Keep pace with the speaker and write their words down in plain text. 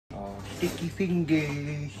sticky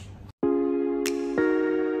fingers.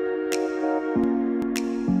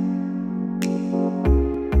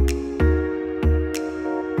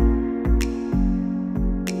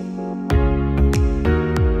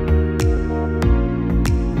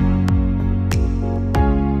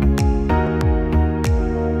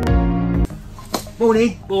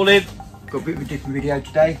 Morning. Morning. Got a bit of a different video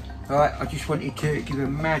today. Alright, I just wanted to give a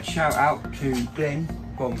mad shout out to Glenn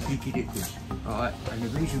from Pinky Liquids. Alright, and the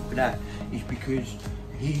reason for that is because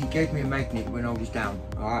he gave me a magnet when I was down.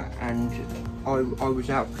 Alright, and I was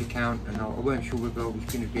out for the count and I weren't sure whether I was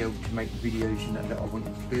going to be able to make the videos and that I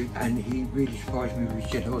wanted to do. And he really surprised me with his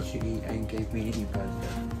generosity and gave me an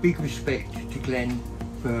EVO. Big respect to Glenn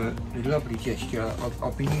for the lovely gesture.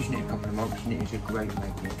 I've been using it a couple of months and it is a great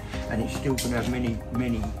magnet, and it's still going to have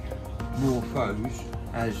many more throws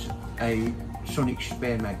as a Sonik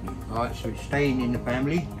spare magnet. Alright, so it's staying in the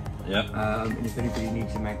family. Yeah. And if anybody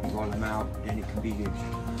needs a magnet while I'm out, then it can be used.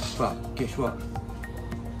 But guess what?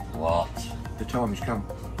 What? The time has come.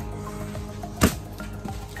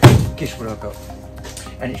 Guess what I've got?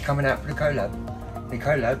 And it's coming out for the collab. The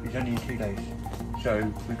collab is only in 2 days. So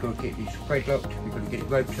we've got to get this thread locked, we've got to get it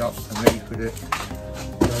roped up and ready for the... So,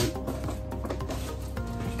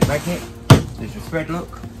 there's the magnet, there's the thread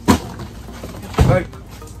lock, there's the rope,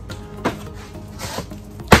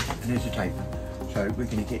 and there's the tape. So we're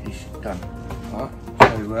going to get this done. Alright,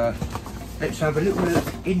 so let's have a little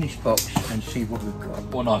look in this box and see what we've got.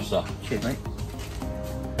 What nice stuff. Cheers, mate.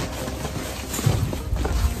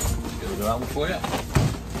 Get rid of that one for you.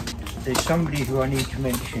 There's somebody who I need to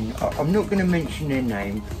mention. I'm not going to mention their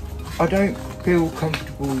name. I don't feel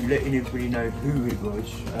comfortable letting everybody know who it was.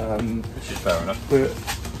 Which is fair enough. But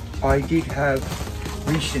I did have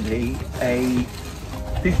recently a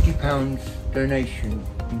 £50 donation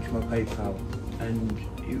into my PayPal, and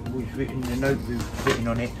it was written, the note written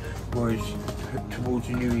on it was towards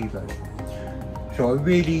a new EVO. So I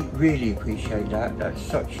really appreciate that. That's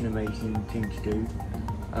such an amazing thing to do.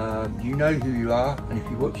 You know who you are, and if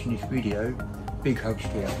you're watching this video, big hugs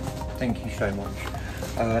to you. Thank you so much.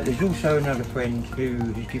 There's also another friend who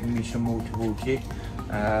has given me some more towards it.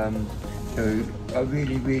 So I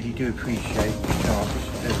really do appreciate the chance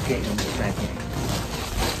of getting the magnet.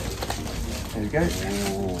 There we go.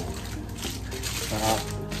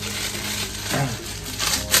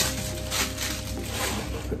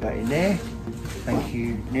 Put that in there. Thank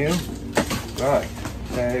you, Neil. Right,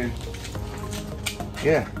 so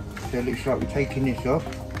yeah, so it looks like we're taking this off.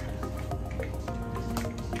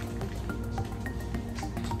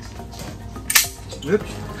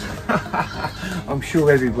 Oops. I'm sure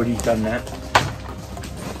everybody's done that.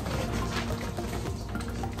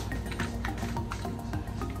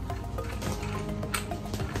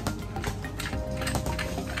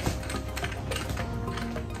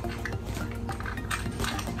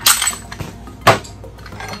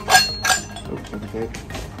 Oh, okay.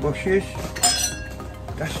 Washers.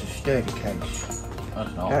 That's a sturdy case.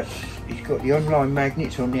 That's nice. It's got the online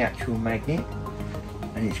magnets on the actual magnet,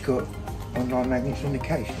 and it's got online magnets on the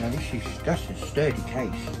case. Now that's a sturdy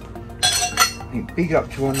case. I think big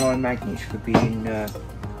up to online magnets for being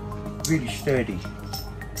really sturdy.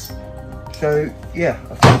 So yeah,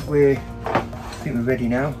 I think we're ready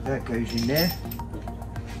now. That goes in there,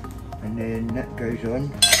 and then that goes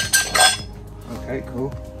on. Okay,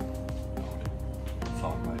 cool.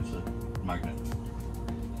 Magnet.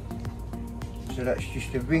 So that's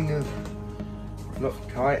just a ring of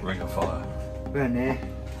Loctite. Ring of fire. Around there,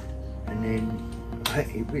 and then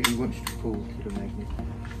it really wants to fall to the magnet.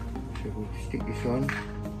 So we'll stick this on.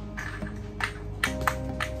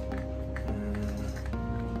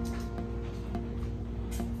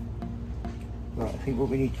 Right, I think what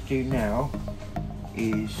we need to do now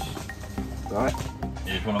is, right.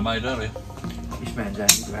 Here's one I made earlier. This man's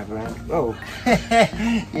handy to have around. Oh,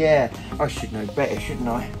 yeah, I should know better, shouldn't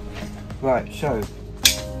I? Right, so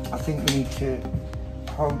I think we need to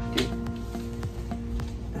hold it.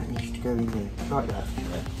 That needs to go in there, like that.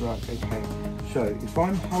 Yeah. Right, okay. So if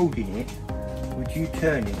I'm holding it, would you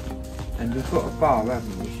turn it? And we've got a bar,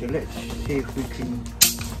 haven't we? So let's see if we can.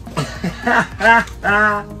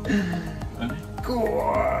 Go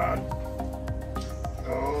on.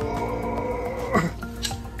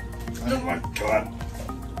 Oh my god!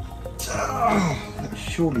 Oh,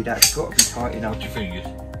 surely that's got to be tight enough. Your fingers.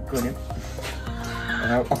 Go on in.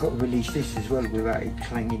 And I've got to release this as well without it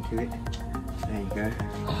clanging to it. There you go.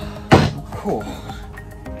 Cool.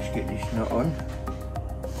 Let's get this knot on.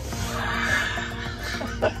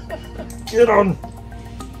 Get on!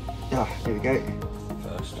 Ah, there we go.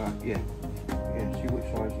 First. Right, yeah. Yeah, see what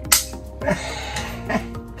size it is.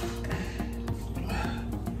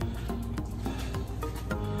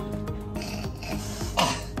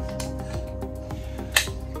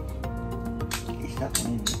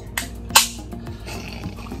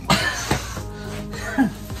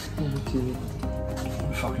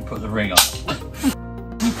 put the ring on.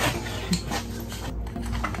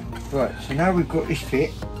 Right, so now we've got this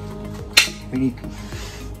fit, we need...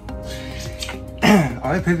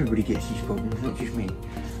 I hope everybody gets these problems, not just me.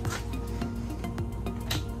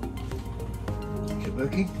 Is it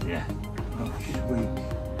working? Yeah. Oh, sweet.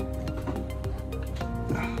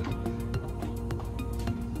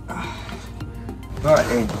 Right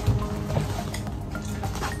then.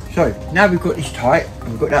 So, now we've got this tight,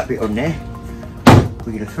 and we've got that bit on there,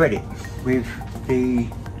 we're going to thread it with the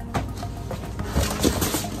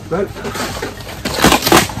rope.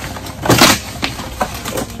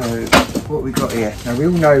 So, what we got here, now we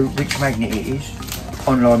all know which magnet it is,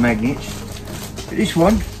 online magnets, but this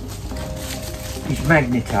one is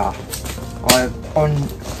Magnetar. I'm on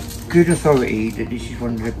good authority that this is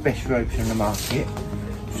one of the best ropes on the market,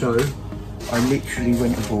 so I literally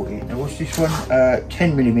went and bought it. Now what's this one?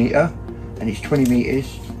 10mm, and it's 20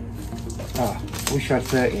 metres. I wish I had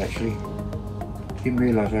 30 actually. Didn't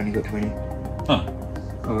realise I only got 20. Huh.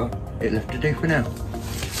 Alright, it'll have to do for now.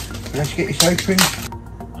 So let's get this open.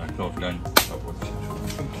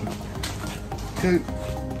 So,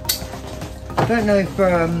 I don't know if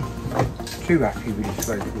I'm too happy with this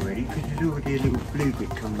rope already, because there's already a little blue bit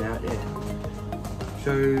coming out there.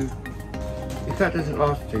 So, if that doesn't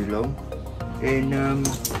last too long, then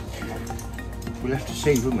we'll have to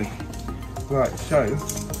see, won't we? Right, so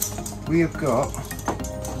we have got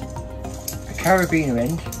a carabiner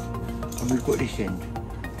end and we've got this end.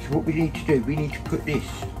 So what we need to do, we need to put this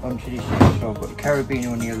onto this end. So I've got the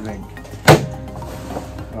carabiner on the other end.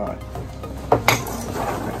 Right,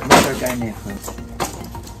 let's go down there first.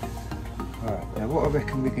 Right, now what I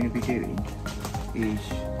reckon we're going to be doing is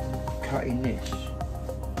cutting this,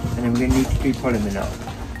 and then we're going to need to do polymer nut.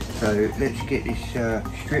 So let's get this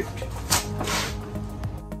stripped.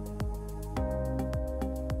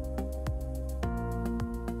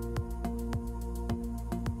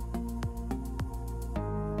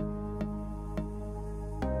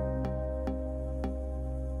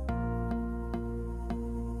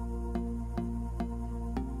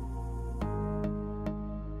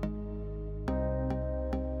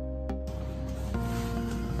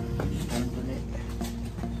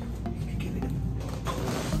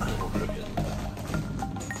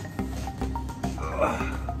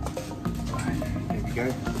 Go.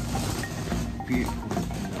 Beautiful.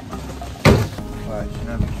 Right, so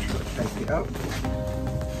now we've just got to take it up.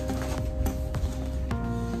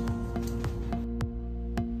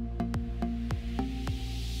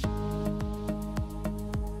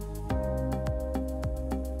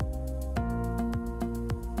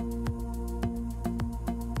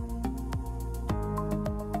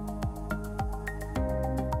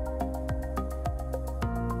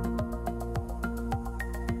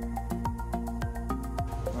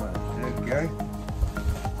 Go.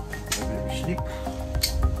 Have a little snip.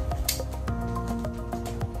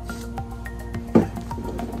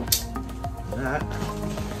 And that,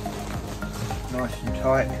 nice and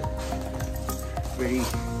tight, ready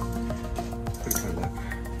for the colab.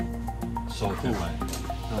 Sorted, Cool. mate.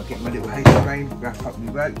 I'll get my little hay frame, wrap up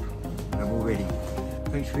my rope, and I'm all ready.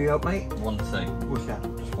 Thanks for your help, mate. One thing. What's that?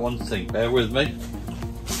 Just one thing. Bear with me.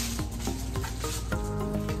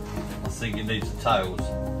 I think it needs the tails.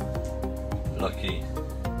 Lucky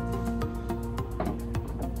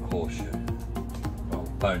horseshoe, well,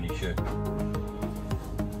 pony shoe.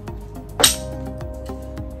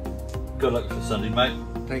 Good luck for Sunday, mate.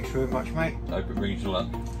 Thanks very much, mate. Hope it brings you luck.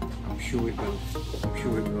 I'm sure it will. I'm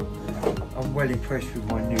sure it will. I'm well impressed with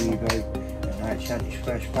my new EVO, and now it's had its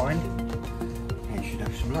first find. And it should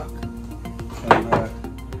have some luck.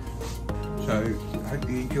 So I hope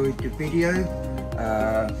you enjoyed the video.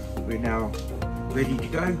 We're now ready to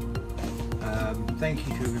go. Thank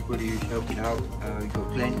you to everybody who's helped out. You've got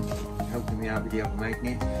Glenn helping me out with the other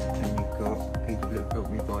magnet, and you've got people that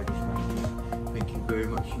helped me buy this magnet. Thank you very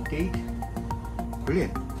much indeed.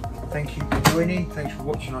 Brilliant. Thank you for joining. Thanks for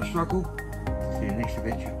watching our struggle. See you in the next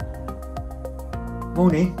adventure.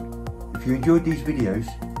 Morning. If you enjoyed these videos,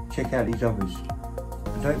 check out these others.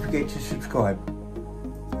 And don't forget to subscribe.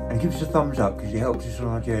 And give us a thumbs up because it helps us on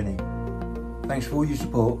our journey. Thanks for all your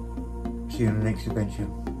support. See you in the next adventure.